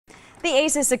The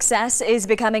Aces' success is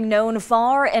becoming known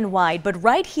far and wide, but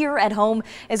right here at home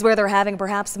is where they're having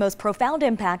perhaps the most profound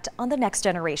impact on the next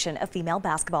generation of female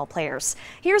basketball players.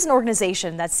 Here's an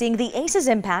organization that's seeing the Aces'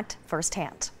 impact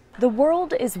firsthand. The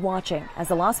world is watching as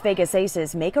the Las Vegas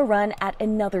Aces make a run at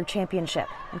another championship.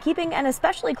 And keeping an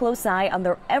especially close eye on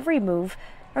their every move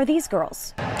are these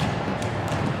girls,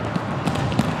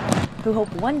 who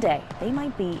hope one day they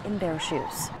might be in their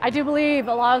shoes. I do believe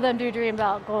a lot of them do dream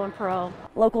about going pro.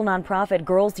 Local nonprofit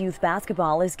Girls Youth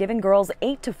Basketball is giving girls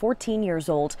 8 to 14 years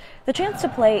old the chance to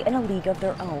play in a league of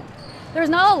their own. There's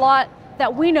not a lot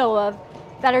that we know of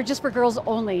that are just for girls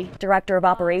only. Director of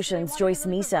Operations Joyce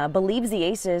Misa believes the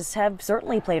Aces have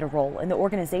certainly played a role in the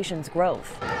organization's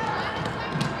growth.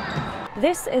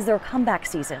 This is their comeback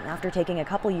season after taking a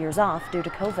couple years off due to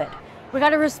COVID. We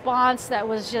got a response that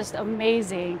was just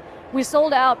amazing. We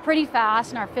sold out pretty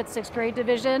fast in our 5th, 6th grade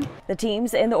division. The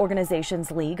teams in the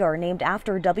organization's league are named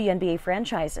after WNBA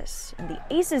franchises, and the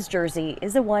Aces jersey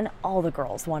is the one all the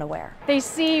girls want to wear. They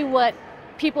see what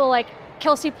people like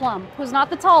Kelsey Plum, who's not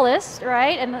the tallest,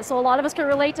 right? And so a lot of us can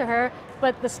relate to her,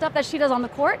 but the stuff that she does on the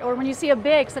court, or when you see a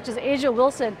big such as Asia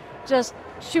Wilson just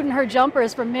shooting her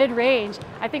jumpers from mid-range,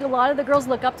 I think a lot of the girls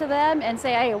look up to them and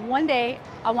say, hey, one day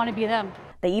I want to be them.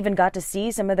 They even got to see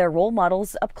some of their role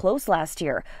models up close last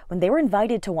year when they were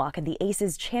invited to walk in the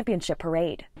Aces championship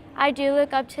parade. I do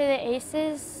look up to the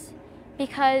Aces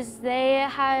because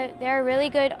they're really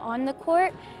good on the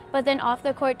court, but then off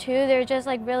the court too, they're just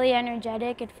like really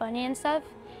energetic and funny and stuff.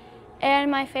 And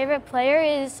my favorite player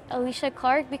is Alicia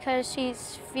Clark because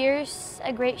she's fierce,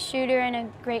 a great shooter, and a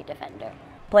great defender.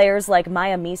 Players like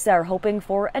Maya Misa are hoping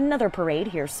for another parade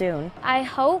here soon. I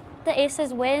hope the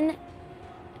Aces win.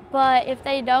 But if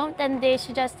they don't, then they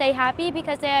should just stay happy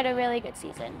because they had a really good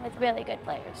season with really good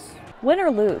players. Win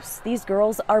or lose, these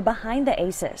girls are behind the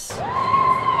Aces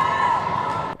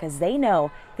because they know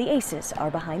the Aces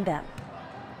are behind them.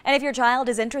 And if your child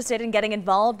is interested in getting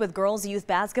involved with girls youth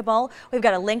basketball, we've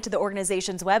got a link to the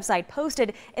organization's website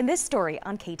posted in this story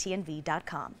on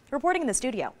ktnv.com. Reporting in the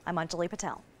studio, I'm Anjali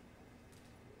Patel.